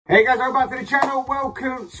Hey guys, welcome back to the channel.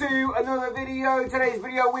 Welcome to another video. In today's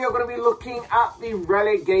video, we are going to be looking at the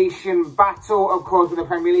relegation battle. Of course, with the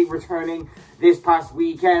Premier League returning this past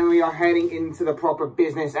weekend, we are heading into the proper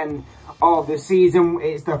business end of the season.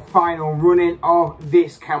 It's the final running of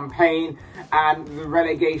this campaign, and the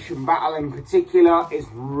relegation battle in particular is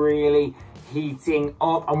really heating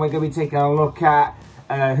up, and we're going to be taking a look at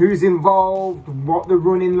who's involved, what the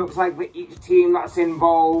running looks like for each team that's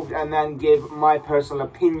involved, and then give my personal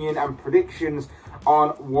opinion and predictions on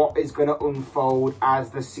what is going to unfold as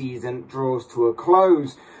the season draws to a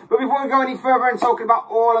close. But before we go any further and talking about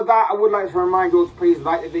all of that, I would like to remind you all to please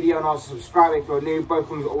like the video and also subscribe if you're new. Both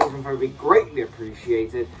ones are always and very greatly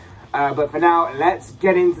appreciated. But for now, let's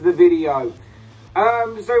get into the video.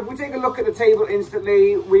 So if we take a look at the table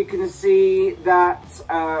instantly, we can see that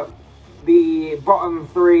the bottom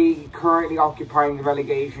three currently occupying the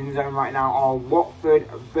relegation zone right now are Watford,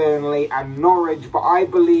 Burnley and Norwich. But I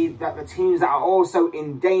believe that the teams that are also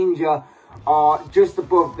in danger are just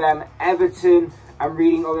above them. Everton, and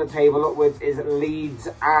reading on the table upwards, is Leeds,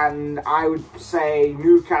 and I would say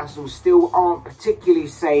Newcastle still aren't particularly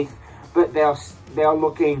safe, but they are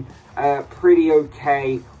looking pretty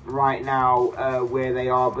okay right now where they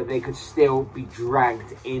are, but they could still be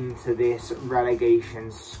dragged into this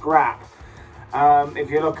relegation scrap. If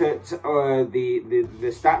you look at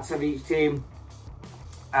the stats of each team,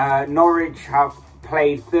 Norwich have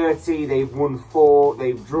played 30, they've won 4,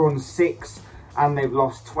 they've drawn 6, and they've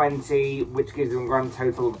lost 20, which gives them a grand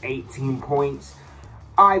total of 18 points.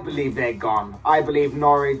 I believe they're gone. I believe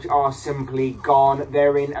Norwich are simply gone.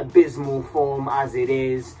 They're in abysmal form as it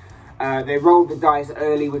is. They rolled the dice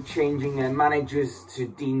early with changing their managers to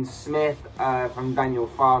Dean Smith from Daniel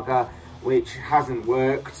Farker, which hasn't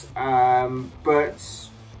worked. But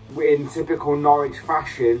in typical Norwich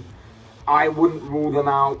fashion, I wouldn't rule them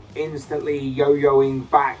out instantly yo-yoing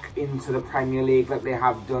back into the Premier League like they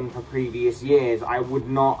have done for previous years. I would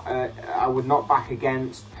not back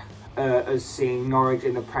against us seeing Norwich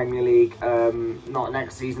in the Premier League, not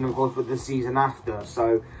next season of course, but the season after.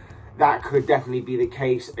 So that could definitely be the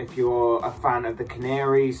case if you're a fan of the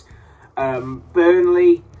Canaries.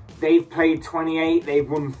 Burnley, they've played 28, they've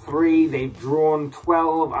won 3, they've drawn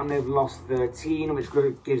 12, and they've lost 13, which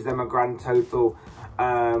gives them a grand total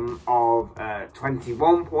of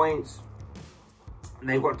 21 points.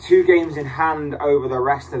 They've got 2 games in hand over the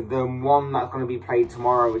rest of them. One that's going to be played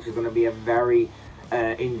tomorrow, which is going to be a very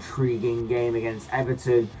intriguing game against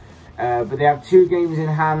Everton. But they have 2 games in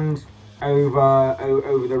hand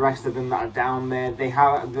over the rest of them that are down there. They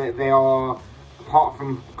are, apart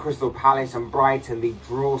from Crystal Palace and Brighton, the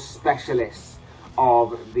draw specialists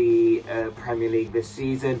of the Premier League this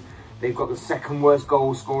season. They've got the second worst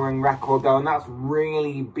goal scoring record though, and that's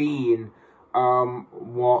really been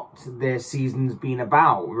what their season's been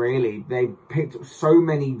about, really. They've picked up so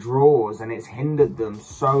many draws and it's hindered them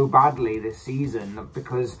so badly this season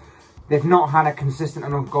because they've not had a consistent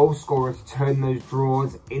enough goal scorer to turn those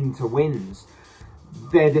draws into wins.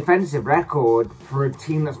 Their defensive record for a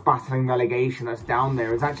team that's battling relegation, that's down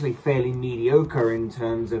there, is actually fairly mediocre in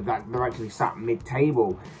terms of that. They're actually sat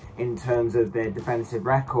mid-table in terms of their defensive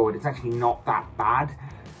record. It's actually not that bad,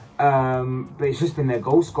 but it's just been their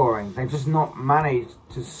goal scoring. They've just not managed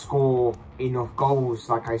to score enough goals,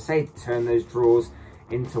 like I say, to turn those draws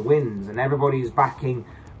into wins. And everybody's backing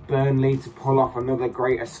Burnley to pull off another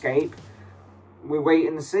great escape. We're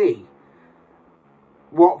waiting to see.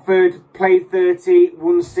 Watford played 30,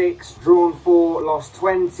 won 6, drawn 4, lost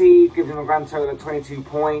 20, giving them a grand total of 22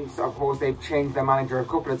 points. Of course, they've changed their manager a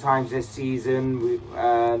couple of times this season.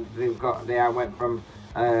 They went from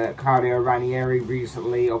Claudio Ranieri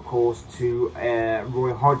recently, of course, to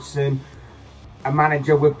Roy Hodgson, a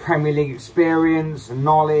manager with Premier League experience and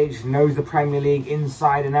knowledge, knows the Premier League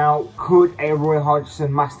inside and out. Could a Roy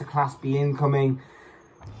Hodgson masterclass be incoming?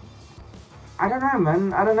 I don't know,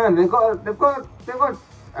 man. I don't know. They've got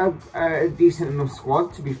a decent enough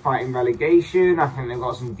squad to be fighting relegation. I think they've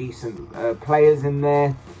got some decent players in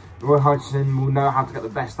there. Roy Hodgson will know how to get the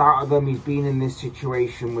best out of them. He's been in this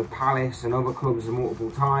situation with Palace and other clubs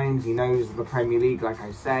multiple times. He knows the Premier League, like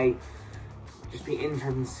I say. Just be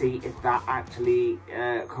interesting to see if that actually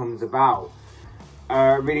comes about.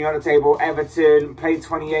 Reading on the table, Everton played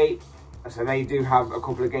 28. So they do have a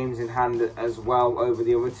couple of games in hand as well over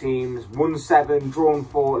the other teams. Won 7, drawn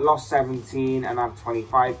 4, lost 17 and have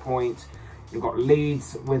 25 points. You've got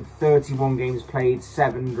Leeds with 31 games played,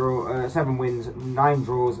 7 wins, 9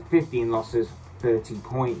 draws, 15 losses, 30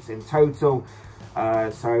 points in total.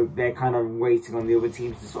 So they're kind of waiting on the other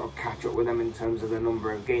teams to sort of catch up with them in terms of the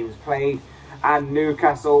number of games played. And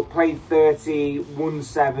Newcastle played 30, won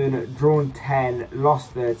 7, drawn 10,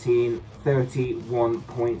 lost 13, 31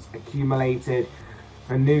 points accumulated.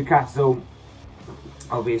 For Newcastle,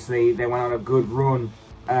 obviously, they went on a good run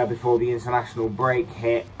before the international break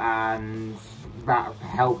hit, and that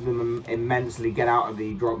helped them immensely get out of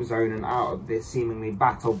the drop zone and out of this seemingly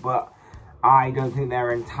battle. But I don't think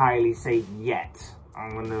they're entirely safe yet.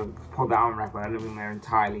 I'm going to put that on record. I don't think they're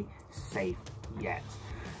entirely safe yet.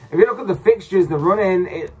 If you look at the fixtures, the run-in,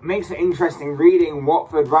 it makes it interesting reading.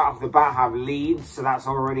 Watford right off the bat have Leeds, so that's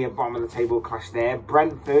already a bottom of the table clash there.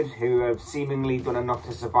 Brentford, who have seemingly done enough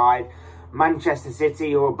to survive. Manchester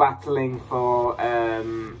City, who are battling for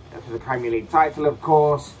the Premier League title, of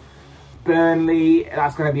course. Burnley,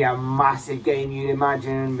 that's going to be a massive game, you'd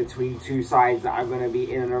imagine, between two sides that are going to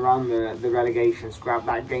be in and around the relegation scrap.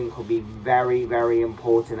 That game could be very, very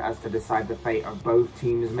important as to decide the fate of both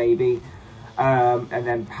teams, maybe. And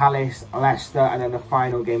then Palace, Leicester, and then the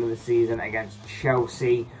final game of the season against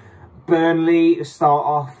Chelsea. Burnley start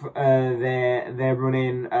off their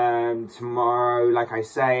run-in tomorrow, like I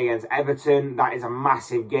say, against Everton. That is a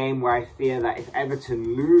massive game where I fear that if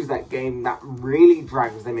Everton lose that game, that really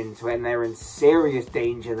drags them into it, and they're in serious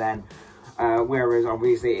danger then. Whereas,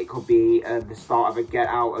 obviously, it could be the start of a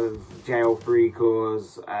get-out-of-jail-free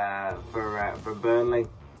clause for Burnley.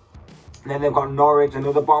 And then they've got Norwich,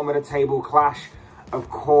 another bottom-of-the-table clash. Of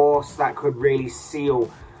course, that could really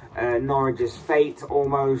seal Norwich's fate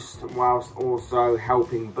almost, whilst also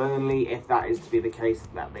helping Burnley if that is to be the case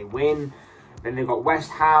that they win. Then they've got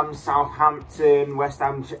West Ham, Southampton. West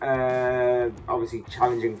Ham obviously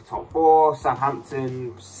challenging for top 4.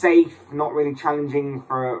 Southampton safe, not really challenging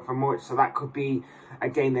for much, so that could be a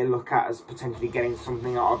game they look at as potentially getting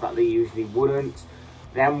something out of that they usually wouldn't.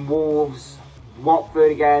 Then Wolves,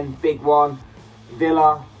 Watford again, big one.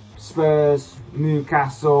 Villa, Spurs,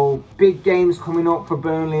 Newcastle, big games coming up for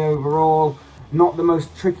Burnley overall. Not the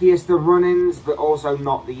most trickiest of run-ins, but also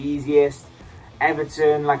not the easiest.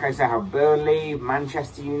 Everton, like I said, have Burnley,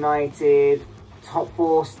 Manchester United, top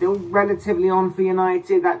 4 still relatively on for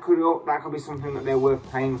United. That could be something that they're worth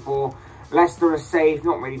playing for. Leicester are safe,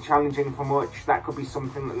 not really challenging for much. That could be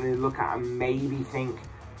something that they look at and maybe think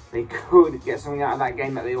they could get something out of that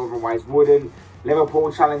game that they otherwise wouldn't.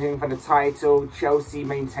 Liverpool challenging for the title. Chelsea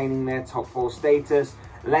maintaining their top 4 status.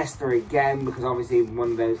 Leicester again, because obviously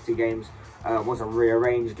one of those two games was a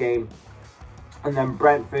rearranged game. And then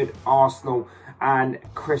Brentford, Arsenal and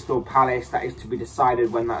Crystal Palace. That is to be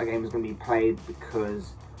decided when that game is going to be played,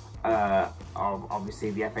 because of obviously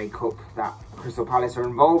the FA Cup that Crystal Palace are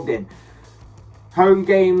involved in. Home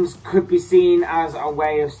games could be seen as a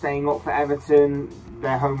way of staying up for Everton.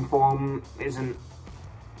 Their home form isn't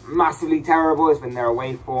massively terrible. It's been their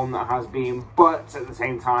away form that has been, but at the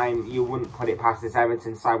same time, you wouldn't put it past this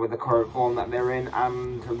Everton side with the current form that they're in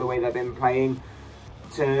and the way they've been playing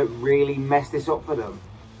to really mess this up for them.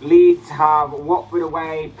 Leeds have Watford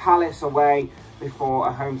away, Palace away before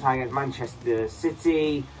a home tie against Manchester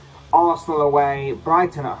City. Arsenal away,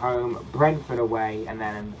 Brighton at home, Brentford away, and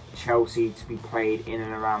then Chelsea to be played in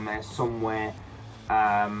and around there somewhere,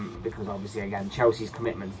 because obviously, again, Chelsea's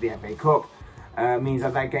commitment to the FA Cup means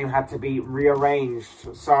that game had to be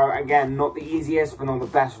rearranged. So, again, not the easiest, but not the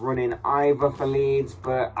best run-in either for Leeds,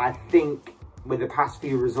 but I think with the past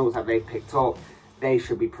few results that they've picked up, they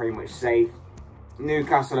should be pretty much safe.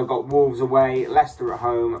 Newcastle have got Wolves away, Leicester at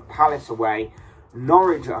home, Palace away,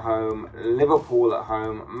 Norwich at home, Liverpool at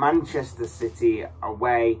home, Manchester City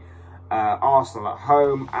away, Arsenal at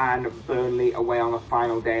home, and Burnley away on the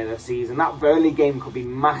final day of the season. That Burnley game could be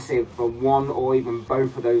massive for one or even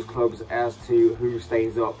both of those clubs as to who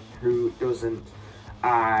stays up, who doesn't,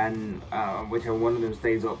 and whichever one of them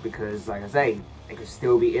stays up, because, like I say, they could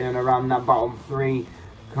still be in and around that bottom 3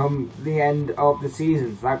 come the end of the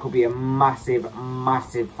season. So that could be a massive,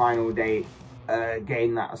 massive final day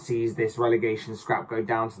game that sees this relegation scrap go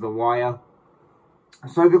down to the wire.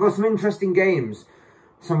 So they've got some interesting games.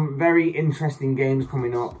 Some very interesting games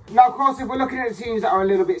coming up. Now, of course, if we're looking at the teams that are a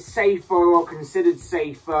little bit safer or considered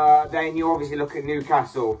safer, then you obviously look at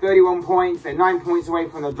Newcastle. 31 points. They're 9 points away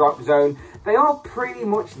from the drop zone. They are pretty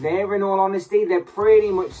much there, in all honesty. They're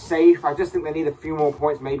pretty much safe. I just think they need a few more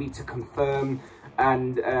points maybe to confirm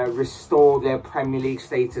and restore their Premier League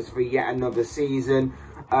status for yet another season.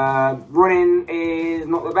 Running is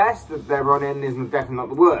not the best. Their running is definitely not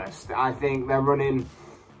the worst. I think their running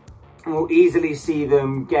will easily see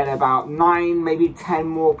them get about 9, maybe 10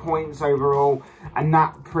 more points overall, and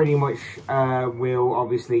that pretty much will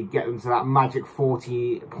obviously get them to that magic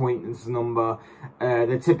 40 points number,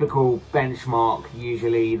 the typical benchmark.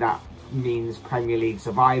 Usually that means Premier League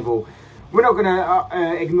survival. we're not going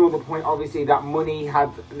to ignore the point, obviously, that money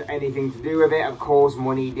had anything to do with it. Of course,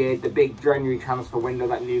 money did. The big January transfer window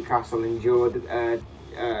that Newcastle endured a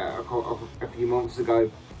few months ago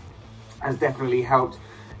has definitely helped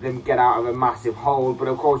them get out of a massive hole. But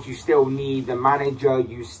of course, you still need the manager,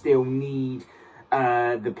 you still need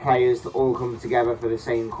the players to all come together for the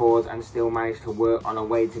same cause and still manage to work on a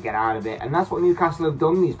way to get out of it. And that's what Newcastle have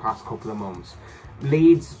done these past couple of months.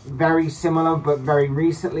 Leeds, very similar, but very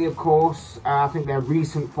recently, of course. I think their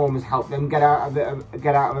recent form has helped them get out of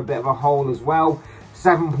a bit of a hole as well.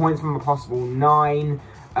 7 points from a possible 9.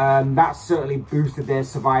 That's certainly boosted their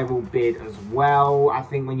survival bid as well. I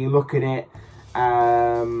think when you look at it,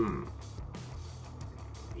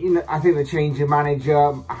 you know, I think the change in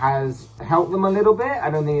manager has helped them a little bit.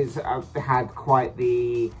 I don't think it's had quite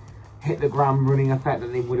the hit the ground running effect that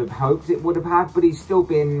they would have hoped it would have had, but he's still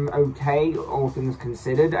been okay, all things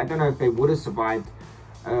considered. I don't know if they would have survived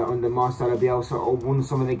under Marcelo Bielsa or won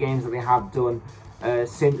some of the games that they have done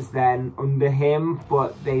since then under him,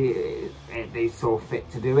 but they saw fit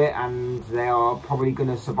to do it, and they are probably going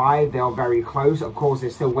to survive. They are very close. Of course, they're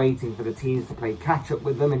still waiting for the teams to play catch up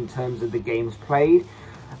with them in terms of the games played.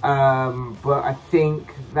 But I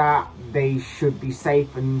think that they should be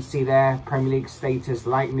safe and see their Premier League status,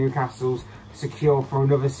 like Newcastle's, secure for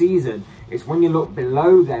another season. It's when you look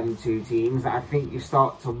below them two teams that I think you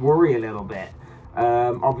start to worry a little bit.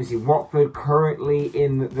 Obviously, Watford currently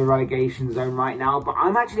in the relegation zone right now, but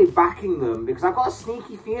I'm actually backing them because I've got a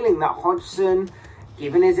sneaky feeling that Hodgson,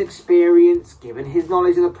 given his experience, given his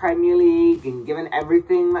knowledge of the Premier League, and given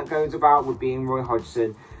everything that goes about with being Roy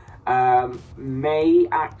Hodgson, may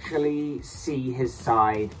actually see his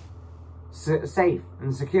side safe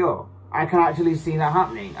and secure. I can actually see that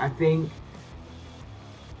happening. I think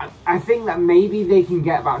that maybe they can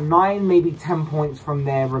get about 9, maybe 10 points from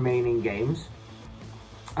their remaining games.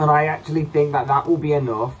 And I actually think that that will be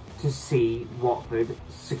enough to see Watford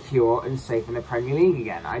secure and safe in the Premier League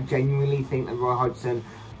again. I genuinely think that Roy Hodgson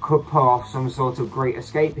could pull off some sort of great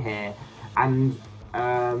escape here and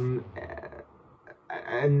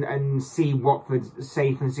see Watford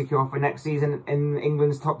safe and secure for next season in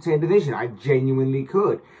England's top tier division. I genuinely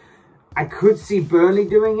could. I could see Burnley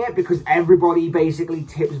doing it because everybody basically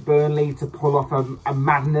tips Burnley to pull off a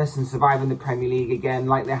madness and survive in the Premier League again,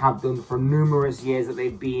 like they have done for numerous years that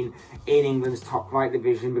they've been in England's top flight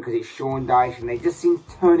division, because it's Sean Dyche and they just seem to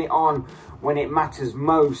turn it on when it matters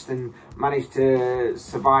most and manage to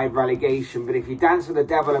survive relegation. But if you dance with the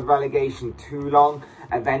devil of relegation too long,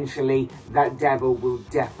 eventually that devil will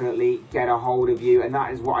definitely get a hold of you, and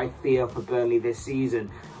that is what I fear for Burnley this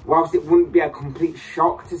season. Whilst it wouldn't be a complete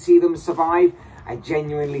shock to see them survive, I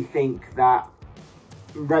genuinely think that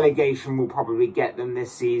relegation will probably get them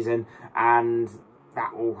this season, and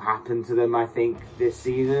that will happen to them, I think, this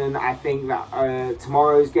season. I think that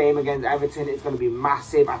tomorrow's game against Everton is going to be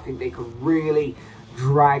massive. I think they could really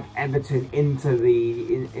drag Everton into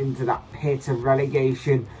that pit of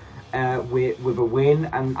relegation with a win,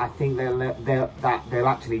 and I think they'll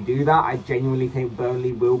actually do that. I genuinely think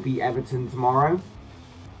Burnley will beat Everton tomorrow.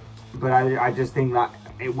 But I just think that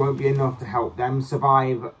it won't be enough to help them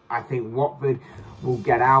survive. I think Watford will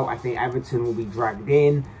get out. I think Everton will be dragged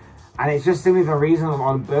in. And it's just simply the reason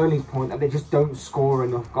on Burnley's point that they just don't score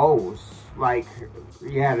enough goals. Like,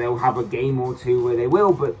 yeah, they'll have a game or two where they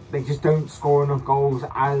will, but they just don't score enough goals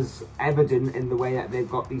as Everton, in the way that they've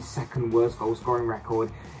got the second worst goal scoring record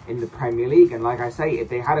in the Premier League. And like I say, if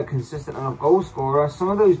they had a consistent enough goal scorer, some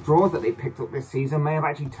of those draws that they picked up this season may have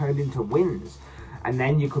actually turned into wins. And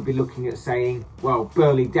then you could be looking at saying, well,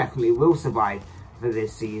 Burnley definitely will survive for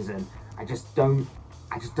this season. I just don't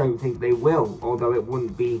think they will, although it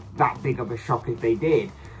wouldn't be that big of a shock if they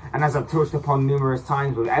did. And as I've touched upon numerous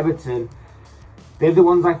times with Everton, they're the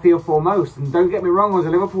ones I feel for most. And don't get me wrong, as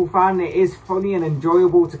a Liverpool fan, it is funny and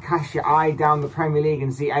enjoyable to cast your eye down the Premier League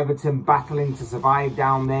and see Everton battling to survive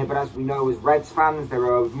down there. But as we know, as Reds fans, there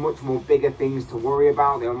are much more bigger things to worry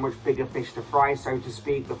about. There are much bigger fish to fry, so to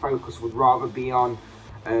speak. The focus would rather be on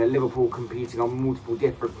Liverpool competing on multiple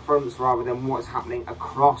different fronts rather than what's happening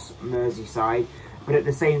across Merseyside. But at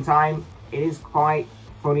the same time, it is quite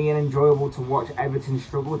funny and enjoyable to watch Everton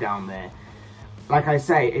struggle down there. Like I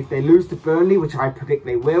say, if they lose to Burnley, which I predict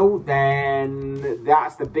they will, then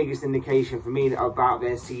that's the biggest indication for me about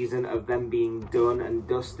their season, of them being done and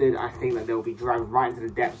dusted. I think that they'll be dragged right into the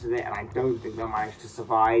depths of it, and I don't think they'll manage to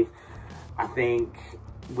survive. I think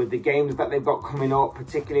with the games that they've got coming up,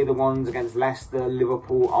 particularly the ones against Leicester,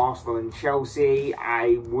 Liverpool, Arsenal and Chelsea,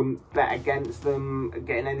 I wouldn't bet against them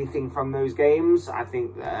getting anything from those games. I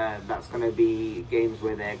think that's going to be games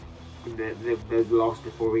where they've lost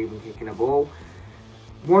before even kicking a ball.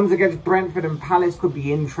 Ones against Brentford and Palace could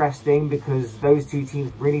be interesting because those two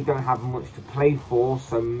teams really don't have much to play for.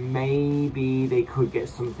 So maybe they could get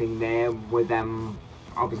something there with them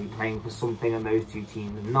obviously playing for something and those two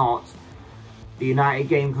teams not. The United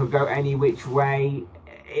game could go any which way.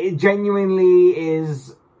 It genuinely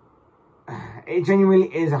is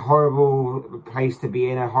a horrible place to be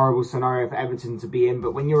in, a horrible scenario for Everton to be in.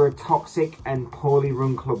 But when you're a toxic and poorly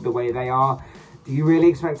run club the way they are, do you really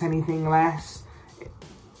expect anything less?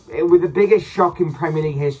 With the biggest shock in Premier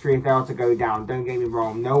League history if they are to go down, don't get me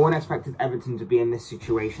wrong, no one expected Everton to be in this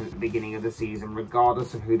situation at the beginning of the season,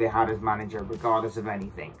 regardless of who they had as manager, regardless of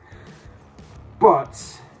anything.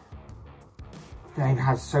 But they've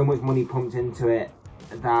had so much money pumped into it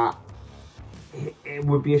that it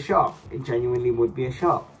would be a shock. It genuinely would be a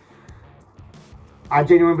shock. I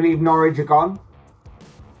genuinely believe Norwich are gone.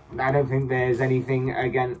 I don't think there's anything,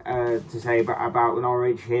 again, to say about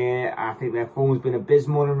Norwich here. I think their form's been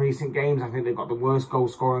abysmal in recent games. I think they've got the worst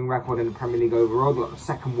goal-scoring record in the Premier League overall. They've got the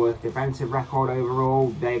second worst defensive record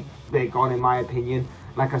overall. They're gone, in my opinion.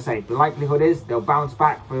 Like I say, the likelihood is they'll bounce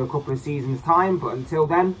back for a couple of seasons' time. But until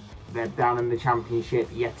then, they're down in the Championship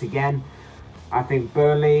yet again. I think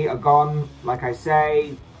Burnley are gone, like I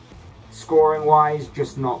say. Scoring-wise,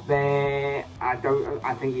 just not there. I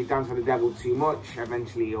think you've done to the devil too much.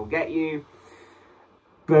 Eventually, he'll get you.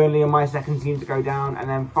 Burnley are my second team to go down. And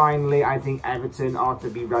then finally, I think Everton are to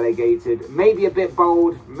be relegated. Maybe a bit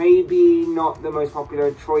bold. Maybe not the most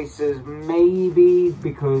popular choices. Maybe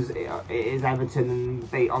because it is Everton and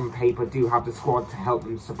they, on paper, do have the squad to help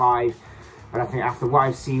them survive. But I think after what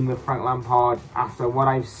I've seen with Frank Lampard, after what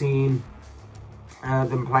I've seen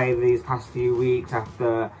them play these past few weeks,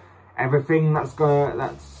 after everything that's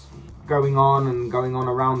going on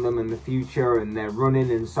around them in the future, and they're running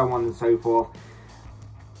and so on and so forth,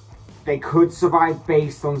 they could survive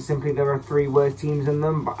based on simply there are three worst teams in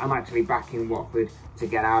them. But I'm actually backing Watford to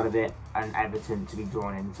get out of it and Everton to be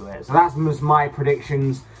drawn into it. So that's just my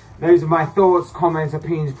predictions. Those are my thoughts, comments,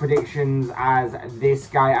 opinions, predictions as this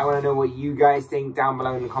guy. I want to know what you guys think down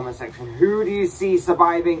below in the comment section. Who do you see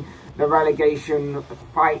surviving the relegation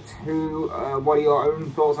fight? What are your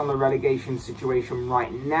own thoughts on the relegation situation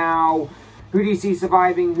right now? Who do you see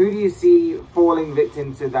surviving? Who do you see falling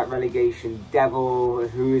victim to that relegation devil?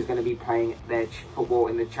 Who is going to be playing their football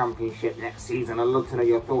in the Championship next season? I'd love to know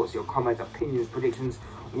your thoughts, your comments, opinions, predictions,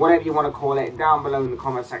 whatever you want to call it, down below in the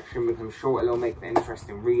comment section, because I'm sure it'll make for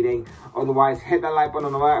interesting reading. Otherwise, hit that like button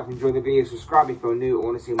on the right if you enjoyed the video, subscribe if you're new or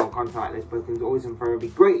want to see more content like this. Both things always and forever be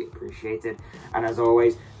greatly appreciated. And as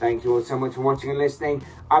always, thank you all so much for watching and listening.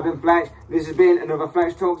 I've been Fletch. This has been another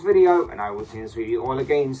Fletch Talks video, and I will see you all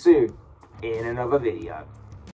again soon in another video.